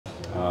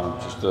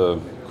Just a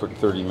quick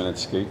 30-minute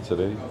skate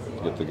today.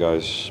 Get the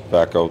guys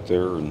back out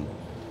there, and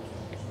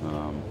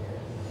um,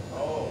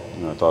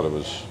 I thought it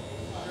was.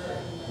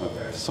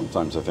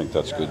 Sometimes I think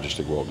that's good just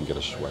to go out and get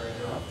a sweat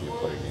after you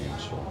play a game.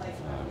 So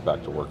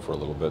back to work for a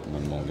little bit, and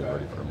then we'll get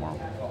ready for tomorrow.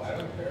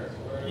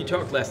 You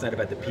talked last night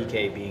about the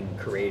PK being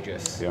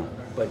courageous. Yeah.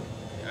 But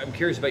I'm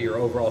curious about your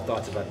overall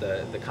thoughts about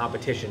the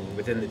competition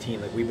within the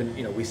team. Like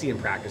we see in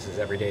practices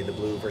every day the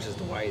blue versus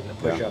the white and the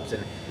push-ups,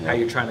 and how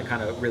you're trying to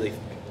kind of really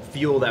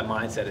fuel that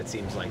mindset. It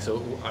seems like.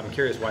 So I'm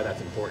curious why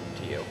that's important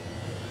to you.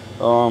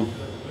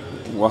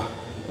 Well,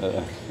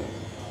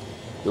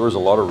 there was a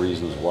lot of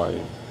reasons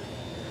why.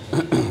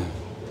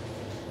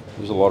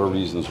 There's a lot of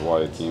reasons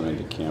why I came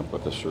into camp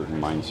with a certain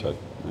mindset,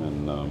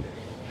 and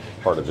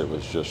part of it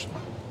was just,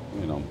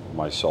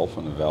 myself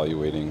and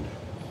evaluating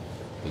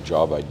the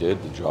job I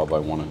did, the job I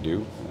want to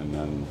do, and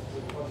then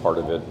part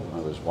of it, I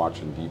was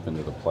watching deep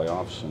into the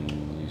playoffs, and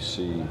you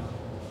see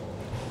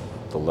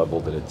the level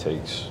that it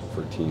takes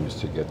for teams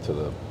to get to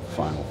the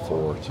Final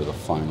Four, to the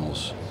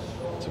finals,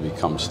 to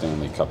become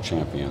Stanley Cup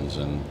champions,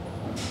 and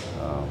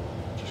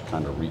just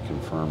kind of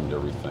reconfirmed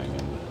everything.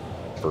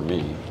 And for me,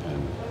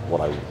 and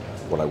what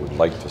I would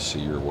like to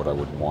see, or what I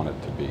would want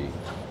it to be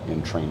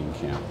in training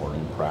camp or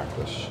in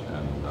practice.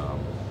 And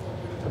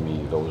to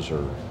me, those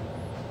are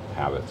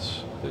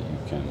habits that you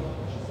can,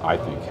 I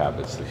think,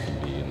 habits that can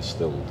be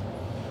instilled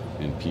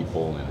in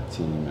people, in a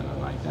team, in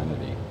an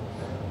identity.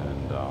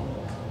 And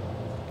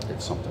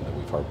it's something that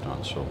we've harped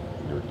on. So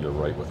you're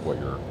right with what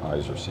your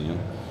eyes are seeing.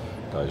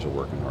 Guys are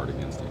working hard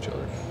against each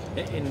other.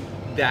 And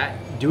that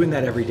doing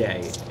that every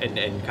day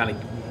and kind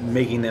of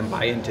making them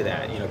buy into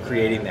that,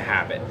 creating the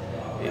habit.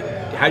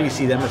 How do you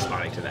see them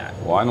responding to that?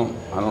 Well, I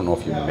don't know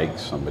if you make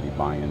somebody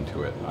buy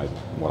into it.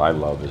 What I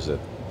love is that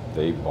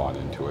they bought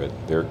into it.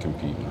 They're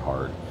competing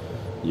hard.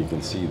 You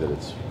can see that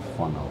it's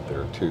fun out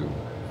there too.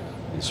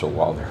 And so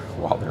while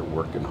they're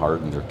working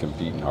hard and they're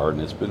competing hard,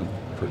 and it's been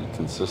pretty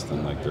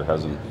consistent. Like there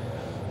hasn't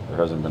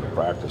been a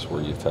practice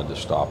where you've had to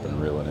stop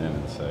and reel it in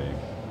and say,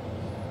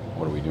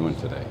 what are we doing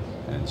today?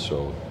 And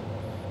so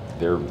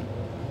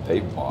they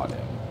bought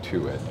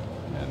into it,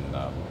 and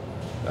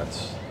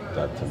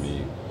that to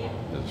me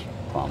is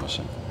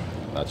promising.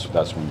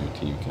 That's when your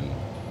team can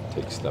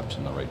take steps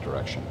in the right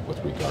direction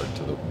with regard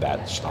to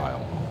that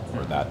style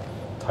or that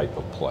type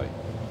of play.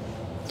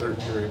 Third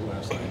period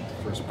last night,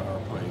 the first power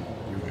play,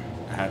 you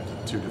had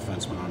the two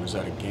defensemen on. Is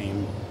that a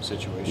game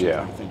situation?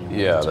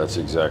 Yeah, that's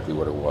exactly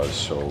what it was.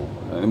 So,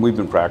 and we've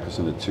been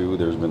practicing it too.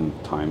 There's been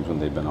times when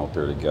they've been out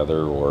there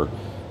together, or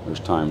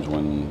there's times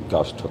when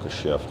Gus took a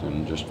shift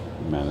and just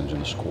managing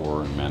the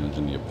score and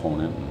managing the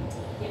opponent,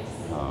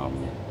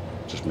 and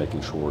just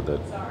making sure that,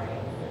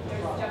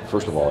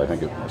 first of all,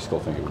 I still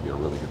think it would be a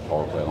really good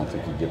power play. I don't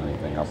think you'd get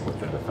anything up with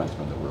the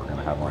defensemen that we were going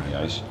to have on the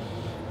ice.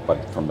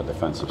 But from a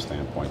defensive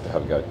standpoint, to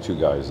have two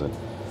guys that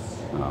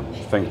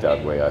think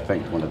that way, I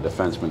think when a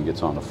defenseman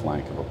gets on the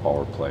flank of a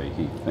power play,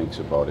 he thinks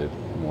about it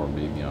more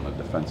maybe on a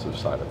defensive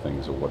side of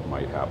things, of what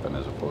might happen,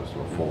 as opposed to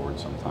a forward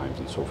sometimes.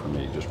 And so for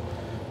me, just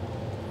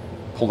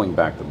pulling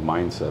back the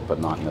mindset, but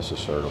not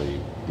necessarily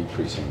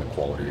decreasing the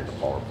quality of the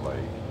power play,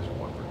 is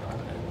what we're trying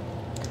to do.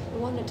 I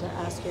wanted to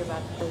ask you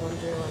about the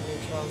 1-3-1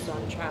 neutral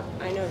zone trap.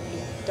 I know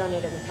you've done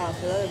it in the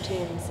past with other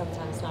teams,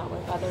 sometimes not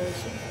with others.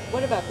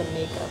 What about the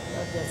makeup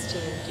of this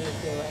team do you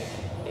feel like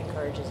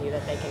encourages you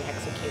that they can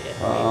execute it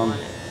the way you want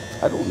it?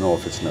 I don't know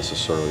if it's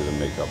necessarily the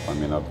makeup. I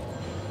mean,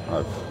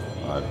 I've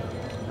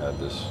had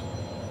this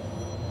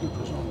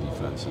neutral zone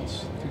defense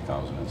since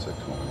 2006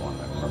 when we won.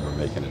 I remember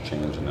making a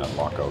change in that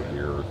lockout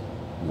year,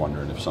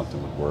 wondering if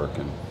something would work,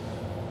 and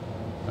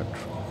I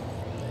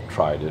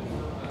tried it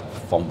and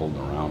fumbled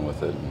around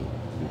with it and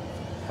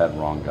had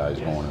wrong guys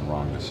going and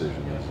wrong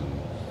decisions. And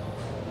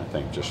I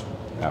think just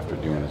after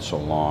doing it so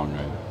long,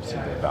 I see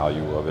the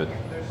value of it.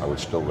 I would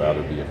still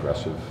rather be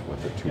aggressive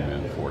with a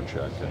two-man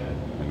forecheck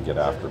and get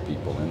after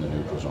people in the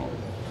neutral zone.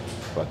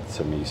 But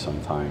to me,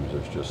 sometimes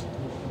there's just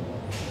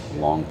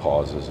long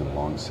pauses and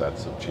long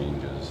sets of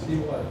changes.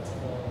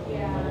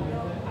 And,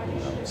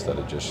 instead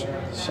of just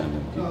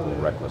sending people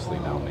recklessly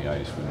down the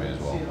ice, we may as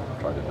well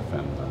try to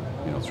defend,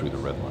 through the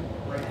red line.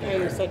 Yeah,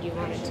 you said you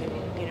wanted to,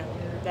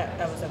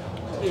 that was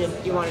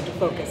you wanted to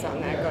focus on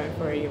that going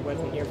forward. It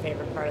wasn't your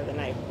favorite part of the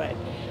night, but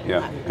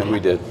yeah, and we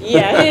did.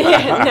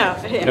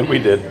 Yeah. And we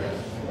did.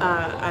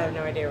 I have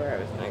no idea where I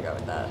was going to go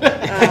with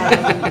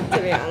that.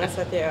 To be honest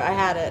with you, I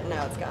had it.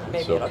 Now it's gone.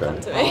 Maybe it'll come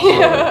to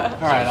me.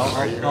 All right,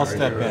 I'll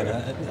step in.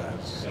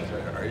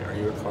 Are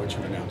you a coach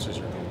who announces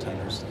your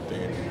goaltenders the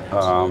day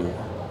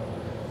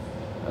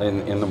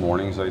in the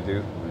mornings I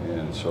do,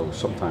 and so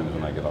sometimes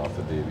when I get off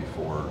the day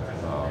before,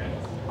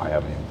 I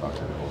haven't even talked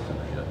to the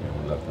goaltender yet.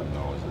 We let them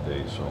know as the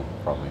day, so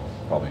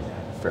probably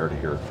fair to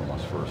hear it from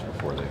us first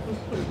before they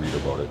read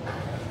about it.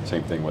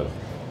 Same thing with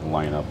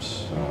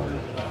lineups.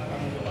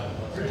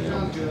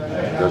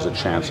 There's a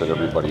chance that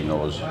everybody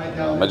knows.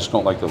 I just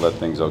don't like to let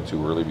things out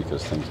too early,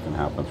 because things can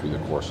happen through the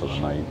course of the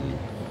night,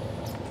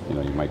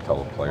 and you might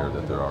tell a player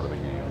that they're out of the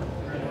game,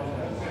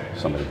 and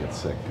somebody gets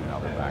sick, and now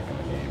they're back in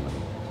the game,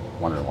 and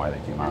wondering why they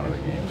came out of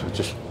the game. So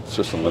just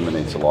just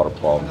eliminates a lot of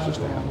problems just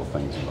to handle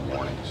things in the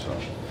morning. So,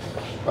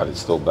 but it's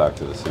still back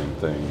to the same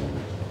thing.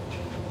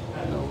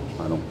 You know,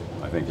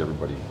 I think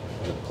everybody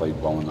played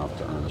well enough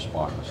to earn a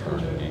spot in the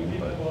starting game,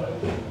 but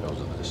those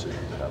are the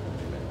decisions that have to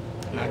be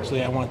made.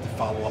 Actually, I wanted to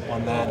follow up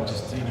on that.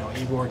 Just, you know,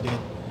 Igor did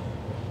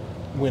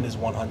win his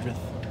 100th.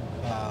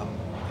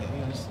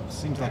 It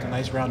seems like a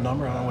nice round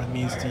number. I don't know what it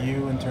means to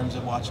you in terms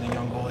of watching a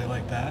young goalie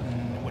like that,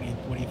 and what do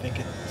you think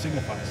it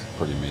signifies?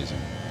 Pretty amazing.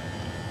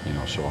 You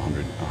know, so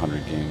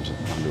 100 games and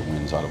 100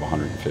 wins out of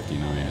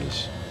 159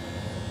 is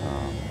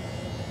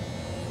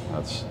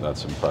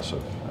that's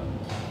impressive. And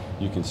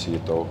you can see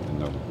it though.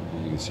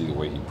 You can see the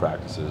way he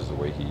practices, the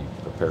way he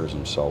prepares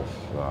himself,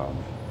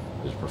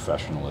 his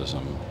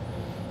professionalism,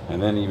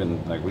 and then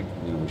even like we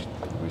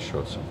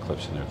showed some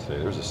clips in there today.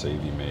 There's a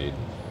save he made.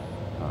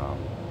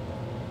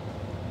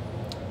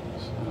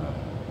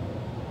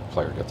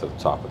 Player got to the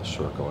top of the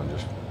circle and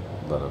just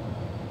let a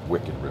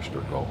wicked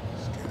wrister go,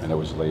 and it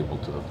was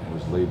labeled to the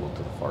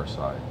far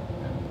side.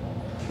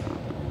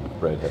 And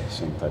Brett had the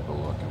same type of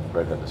look, and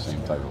Brett had the same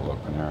type of look,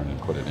 and Aaron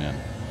put it in,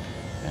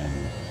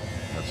 and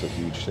that's a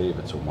huge save.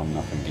 It's a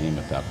 1-0 game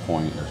at that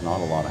point. There's not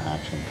a lot of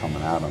action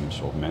coming at him,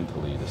 so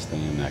mentally to stay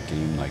in that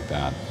game like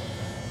that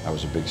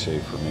was a big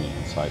save for me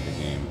inside the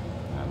game.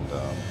 And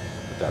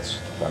but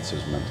that's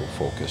his mental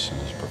focus and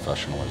his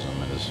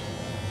professionalism and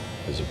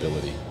his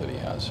ability that he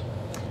has.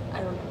 I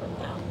remember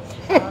now.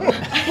 Let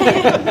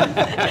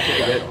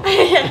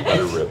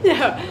it rip.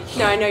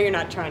 No, I know you're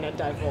not trying to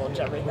divulge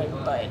everything,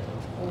 but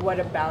what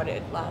about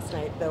it last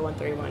night, the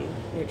 1-3-1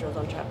 neutral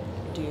zone trap?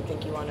 Do you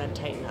think you want to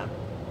tighten up?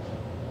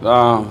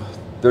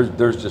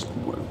 There's just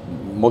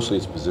mostly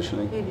it's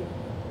positioning.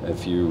 Mm-hmm.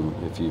 If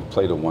you've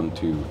played a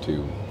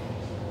 1-2-2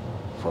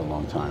 for a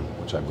long time,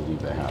 which I believe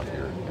they have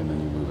here, and then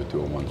you move it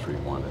to a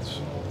 1-3-1, it's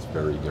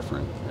very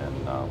different.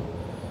 And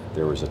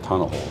there was a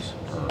ton of holes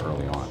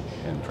early on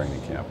in training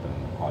camp and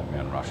odd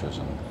man rushes,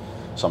 and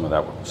some of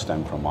that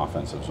stemmed from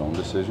offensive zone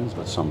decisions,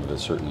 but some of it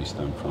certainly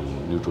stemmed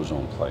from neutral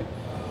zone play.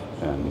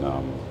 And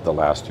the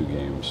last two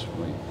games,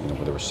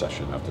 there was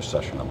session after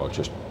session about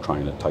just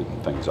trying to tighten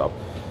things up.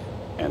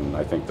 And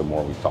I think the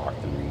more we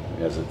talked,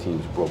 as the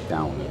teams broke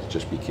down, it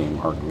just became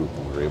our group,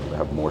 and we were able to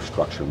have more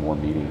structure, more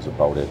meetings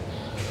about it.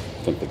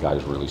 I think the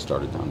guys really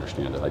started to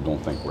understand it. I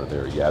don't think we're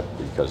there yet,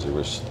 because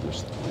there's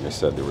like I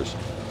said, it was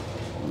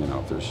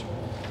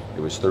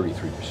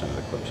 33% of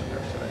the clips in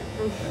there today.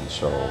 And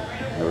so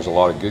there was a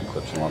lot of good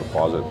clips and a lot of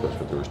positive clips,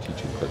 but there was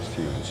teaching clips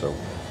too. And so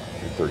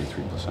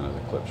 33% of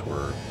the clips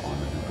were on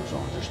the neutral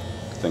zone, just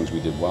things we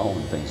did well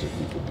and things that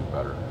we could do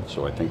better. And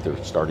so I think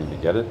they're starting to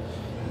get it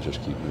and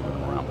just keep moving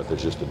them around. But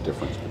there's just a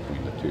difference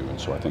between the two. And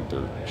so I think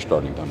they're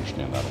starting to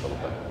understand that a little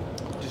bit.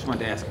 Just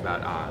wanted to ask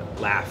about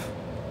Lav.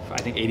 I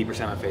think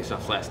 80% on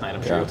faceoffs last night.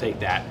 I'm sure you'll take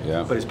that.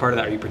 Yeah. But as part of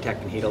that, are you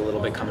protecting Heat a little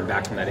bit coming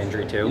back from that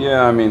injury too?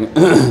 Yeah, I mean,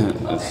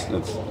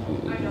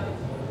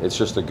 it's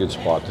just a good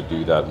spot to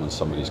do that when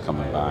somebody's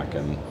coming back,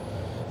 and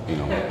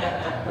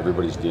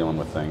everybody's dealing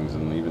with things,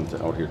 and even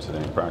out here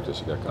today in practice,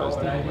 you got guys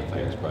dealing with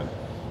things. But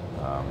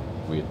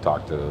we had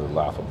talked to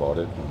Laugh about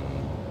it,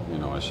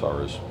 and I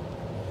saw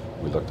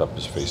we looked up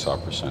his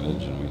face-off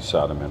percentage, and we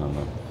sat him in on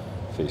the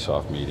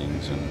face-off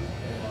meetings and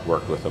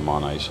worked with him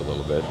on ice a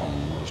little bit,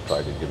 and just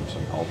tried to give him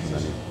some help, and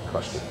then he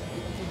crushed it.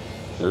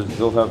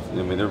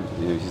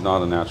 He's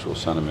not a natural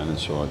centerman, and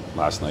so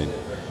last night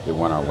it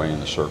went our way in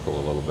the circle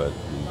a little bit,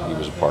 and he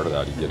was a part of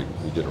that. He did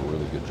a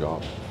really good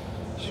job.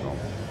 So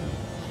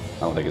I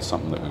don't think it's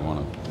something that we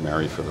want to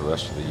marry for the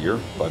rest of the year,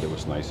 but it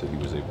was nice that he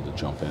was able to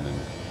jump in and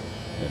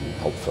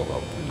help fill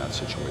out in that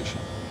situation.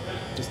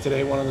 Is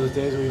today one of those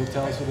days where you'll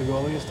tell us who the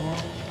goalie is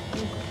tomorrow?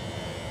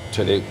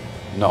 Today,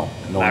 no,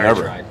 Larry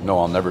never. tried. No,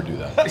 I'll never do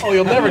that. Oh,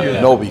 you'll never do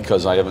that? No,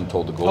 because I haven't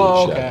told the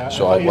goalies okay. yet.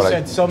 So you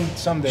said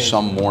some days.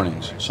 Some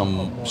mornings.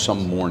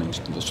 Some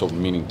mornings. So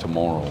meaning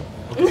tomorrow,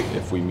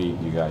 if we meet,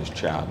 you guys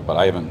chat. But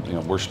I haven't.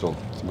 We're still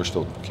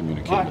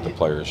communicating with the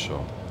players.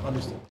 So. Understood.